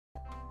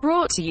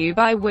Brought to you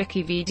by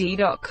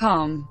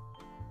WikiVidi.com.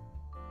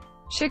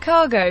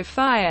 Chicago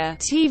Fire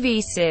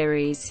TV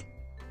series.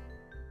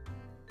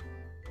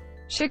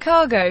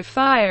 Chicago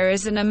Fire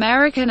is an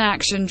American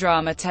action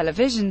drama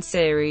television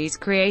series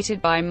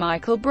created by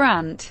Michael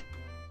Brandt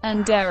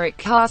and Derek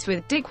Haas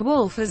with Dick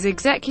Wolf as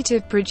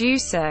executive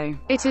producer.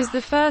 It is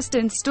the first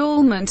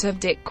installment of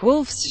Dick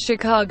Wolf's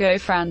Chicago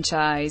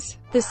franchise.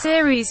 The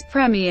series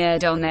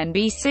premiered on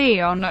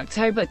NBC on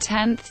October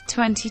 10,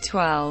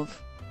 2012.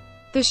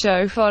 The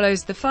show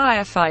follows the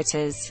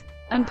firefighters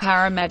and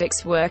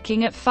paramedics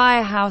working at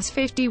Firehouse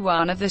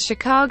 51 of the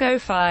Chicago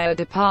Fire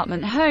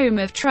Department, home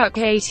of Truck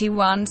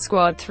 81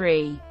 Squad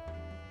 3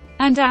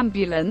 and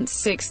Ambulance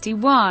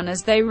 61,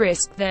 as they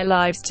risked their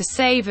lives to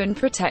save and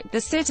protect the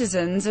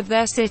citizens of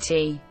their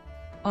city.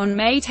 On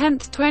May 10,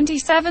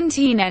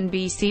 2017,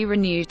 NBC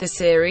renewed the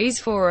series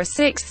for a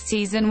sixth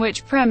season,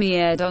 which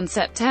premiered on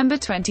September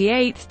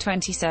 28,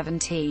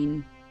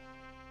 2017.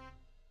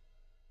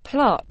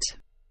 Plot: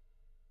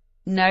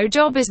 no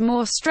job is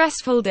more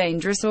stressful,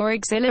 dangerous, or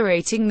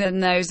exhilarating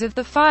than those of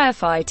the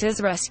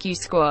firefighters, rescue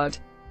squad,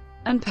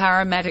 and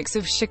paramedics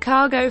of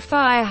Chicago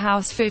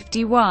Firehouse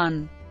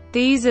 51.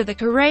 These are the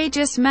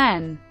courageous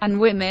men and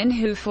women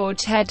who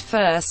forge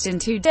headfirst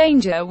into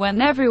danger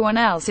when everyone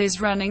else is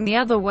running the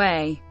other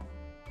way,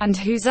 and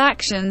whose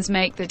actions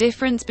make the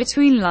difference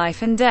between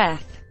life and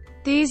death.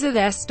 These are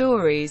their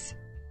stories.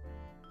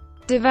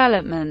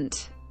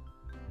 Development: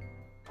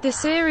 the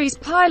series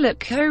pilot,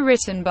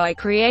 co-written by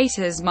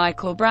creators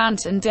Michael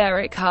Brandt and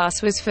Derek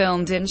Haas, was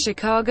filmed in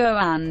Chicago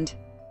and,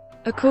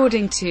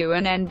 according to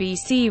an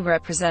NBC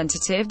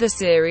representative, the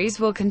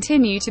series will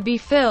continue to be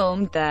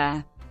filmed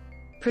there.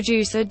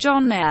 Producer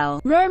John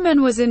L.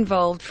 Roman was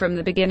involved from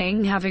the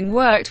beginning, having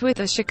worked with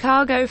the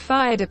Chicago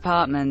Fire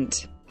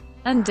Department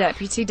and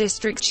Deputy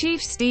District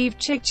Chief Steve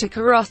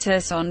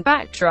Chichikarotis on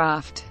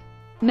Backdraft.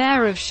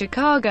 Mayor of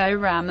Chicago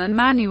Rahm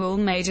Emanuel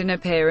made an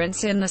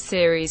appearance in the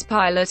series'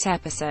 pilot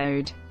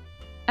episode.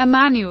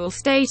 Emanuel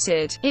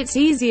stated, "It's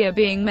easier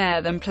being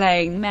mayor than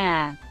playing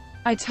mayor.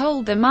 I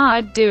told them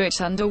I'd do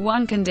it under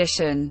one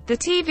condition: the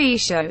TV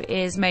show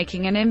is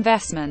making an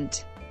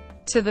investment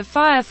to the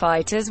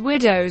Firefighters,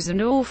 Widows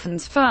and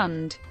Orphans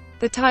Fund."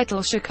 The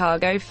title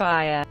Chicago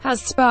Fire has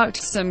sparked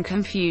some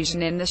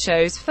confusion in the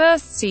show's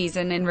first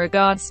season in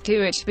regards to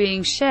it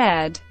being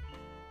shared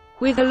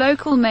with a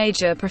local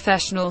major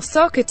professional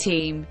soccer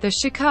team, the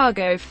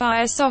Chicago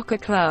Fire Soccer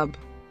Club.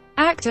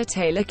 Actor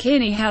Taylor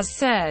Kinney has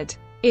said,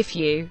 "If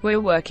you were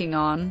working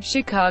on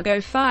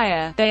Chicago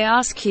Fire, they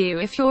ask you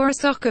if you're a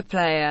soccer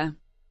player."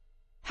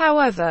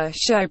 However,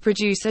 show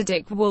producer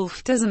Dick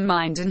Wolf doesn't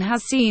mind and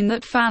has seen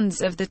that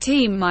fans of the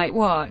team might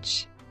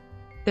watch.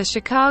 The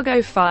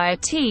Chicago Fire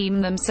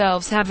team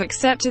themselves have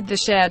accepted the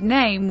shared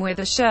name with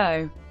the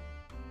show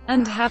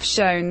and have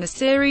shown the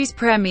series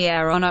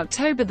premiere on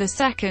October 2,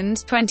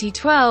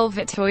 2012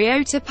 at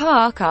Toyota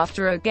Park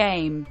after a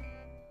game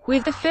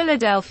with the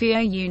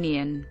Philadelphia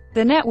Union.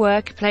 The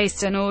network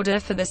placed an order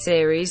for the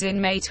series in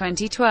May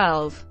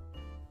 2012.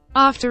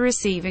 After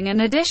receiving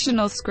an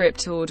additional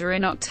script order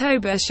in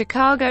October,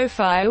 Chicago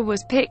Fire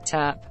was picked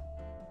up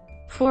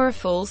for a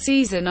full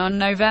season on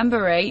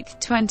November 8,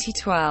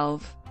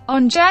 2012.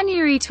 On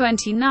January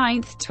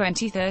 29,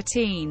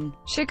 2013,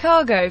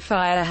 Chicago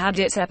Fire had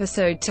its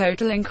episode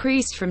total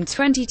increased from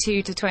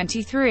 22 to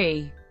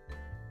 23.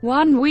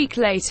 1 week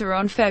later,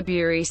 on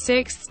February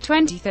 6,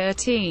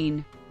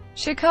 2013,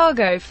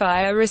 Chicago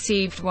Fire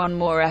received one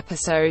more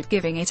episode,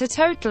 giving it a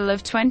total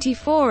of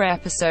 24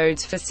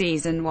 episodes for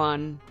Season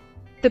 1.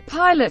 The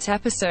pilot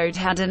episode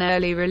had an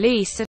early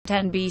release at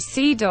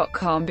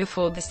NBC.com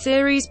before the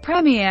series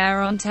premiere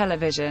on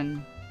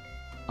television.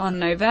 On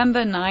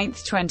November 9,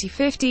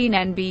 2015,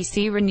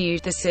 NBC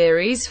renewed the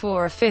series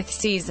for a fifth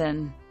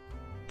season.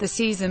 The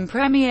season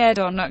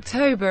premiered on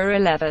October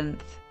 11,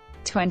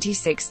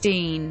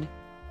 2016.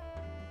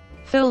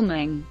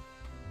 Filming: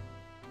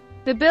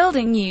 the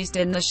building used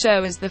in the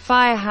show as the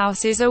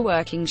Firehouse is a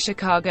working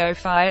Chicago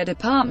Fire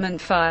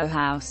Department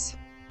firehouse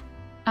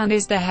and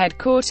is the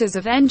headquarters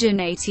of Engine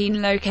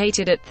 18,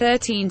 located at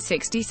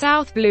 1360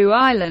 South Blue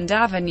Island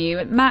Avenue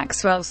at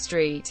Maxwell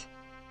Street,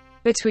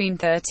 between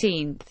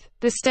 13th.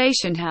 The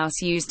station house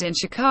used in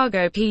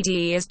Chicago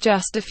PD is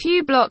just a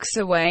few blocks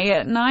away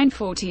at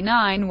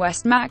 949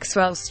 West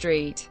Maxwell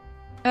Street.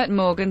 At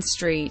Morgan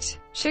Street,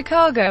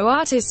 Chicago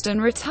artist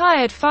and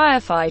retired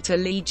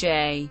firefighter Lee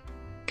J.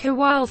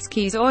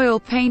 Kowalski's oil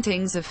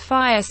paintings of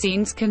fire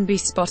scenes can be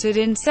spotted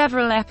in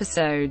several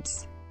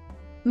episodes.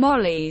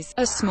 Molly's,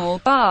 a small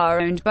bar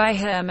owned by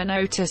Herman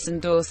Otis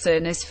and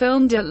Dawson, is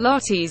filmed at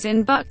Lottie's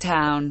in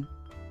Bucktown.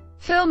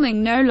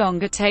 Filming no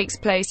longer takes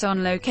place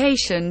on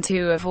location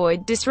to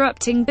avoid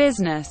disrupting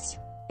business.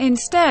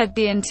 Instead,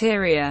 the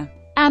interior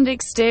and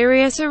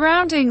exterior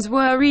surroundings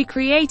were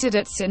recreated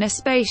at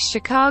CineSpace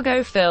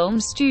Chicago Film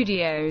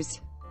Studios.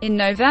 In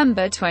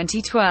November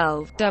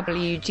 2012,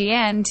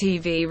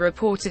 WGN-TV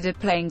reported a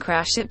plane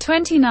crash at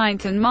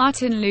 29th and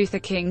Martin Luther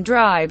King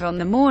Drive on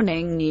the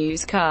morning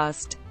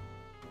newscast.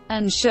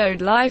 and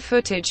showed live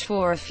footage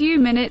for a few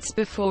minutes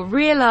before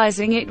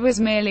realizing it was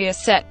merely a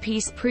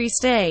set-piece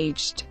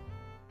pre-staged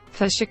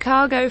for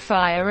Chicago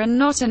Fire and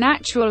not an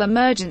actual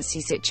emergency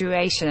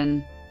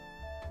situation.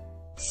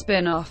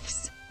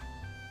 Spin-offs.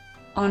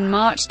 On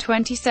March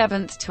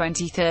 27,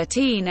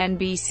 2013,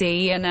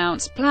 NBC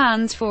announced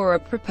plans for a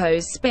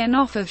proposed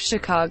spin-off of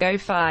Chicago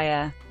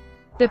Fire,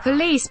 the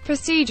police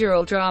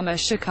procedural drama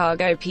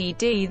Chicago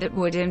PD that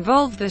would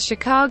involve the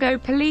Chicago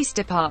Police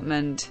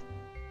Department.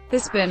 The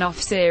spin-off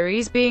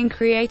series being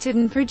created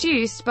and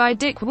produced by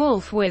Dick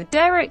Wolf with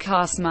Derek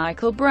Haas,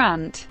 Michael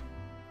Brandt,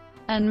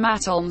 and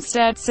Matt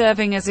Olmstead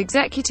serving as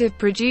executive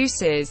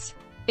producers.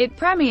 It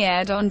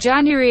premiered on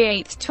January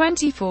 8,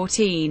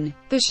 2014.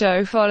 The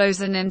show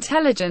follows an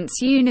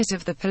intelligence unit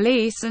of the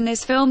police and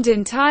is filmed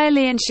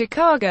entirely in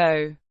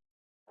Chicago.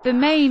 The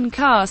main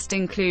cast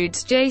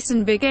includes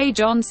Jason Bigay,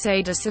 John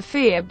Sada,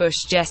 Sophia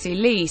Bush, Jesse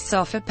Lee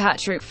Soffer,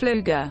 Patrick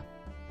Fluger,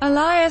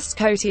 Elias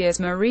Koteas,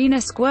 Marina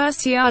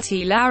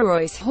Squirciati,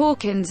 Laroyce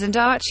Hawkins, and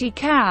Archie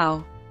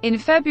Cow. In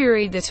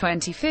February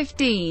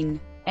 2015,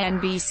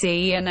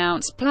 NBC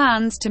announced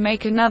plans to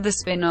make another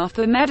spin-off,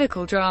 the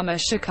medical drama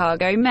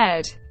Chicago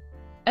Med.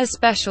 A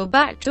special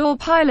backdoor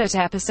pilot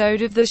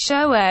episode of the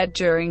show aired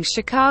during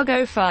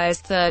Chicago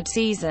Fire's third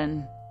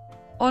season.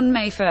 On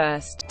May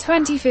 1,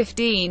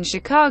 2015,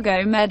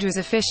 Chicago Med was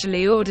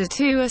officially ordered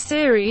to a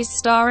series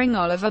starring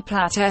Oliver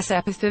Platt,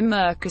 Epitha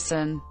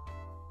Murkison,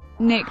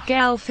 Nick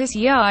Gelfis,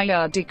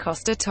 Yaya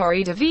DaCosta,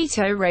 Tori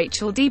DeVito,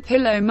 Rachel D.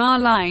 Pillow,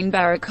 Marlene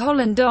Barra,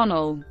 Colin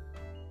Donnell,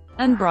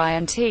 and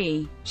Brian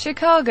T.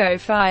 Chicago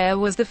Fire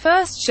was the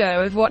first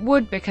show of what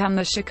would become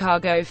the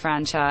Chicago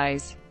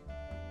franchise.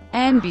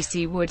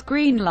 NBC would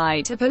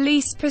greenlight a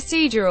police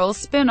procedural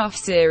spin-off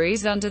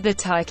series under the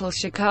title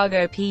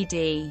Chicago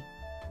PD,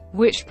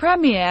 which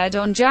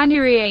premiered on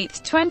January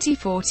 8,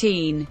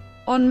 2014.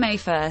 On May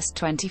 1,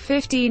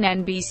 2015,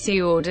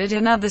 NBC ordered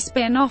another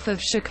spin-off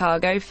of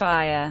Chicago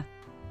Fire,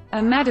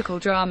 a medical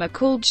drama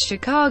called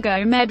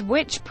Chicago Med,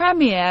 which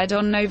premiered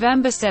on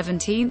November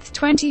 17,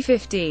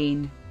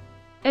 2015.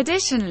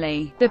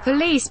 Additionally, the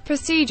police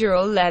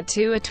procedural led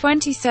to a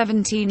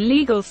 2017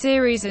 legal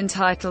series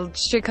entitled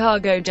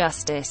Chicago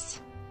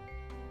Justice.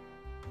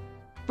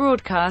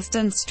 Broadcast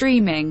and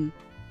streaming.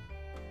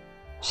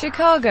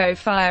 Chicago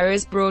Fire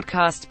is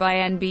broadcast by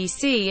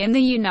NBC in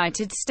the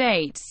United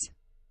States.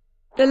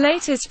 The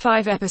latest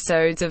 5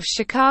 episodes of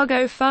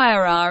Chicago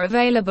Fire are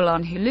available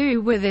on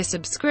Hulu with a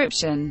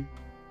subscription.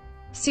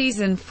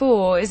 Season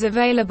 4 is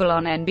available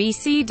on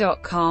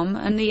NBC.com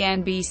and the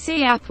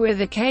NBC app with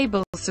a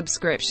cable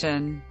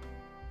subscription.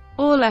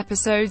 All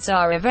episodes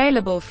are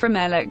available from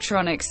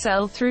electronic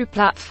sell-through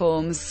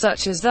platforms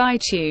such as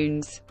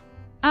iTunes,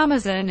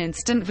 Amazon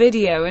Instant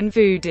Video and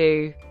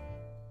Vudu.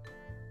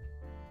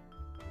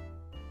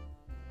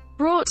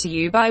 Brought to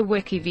you by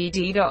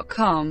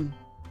WikiVidi.com.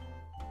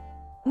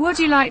 Would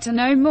you like to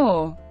know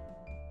more?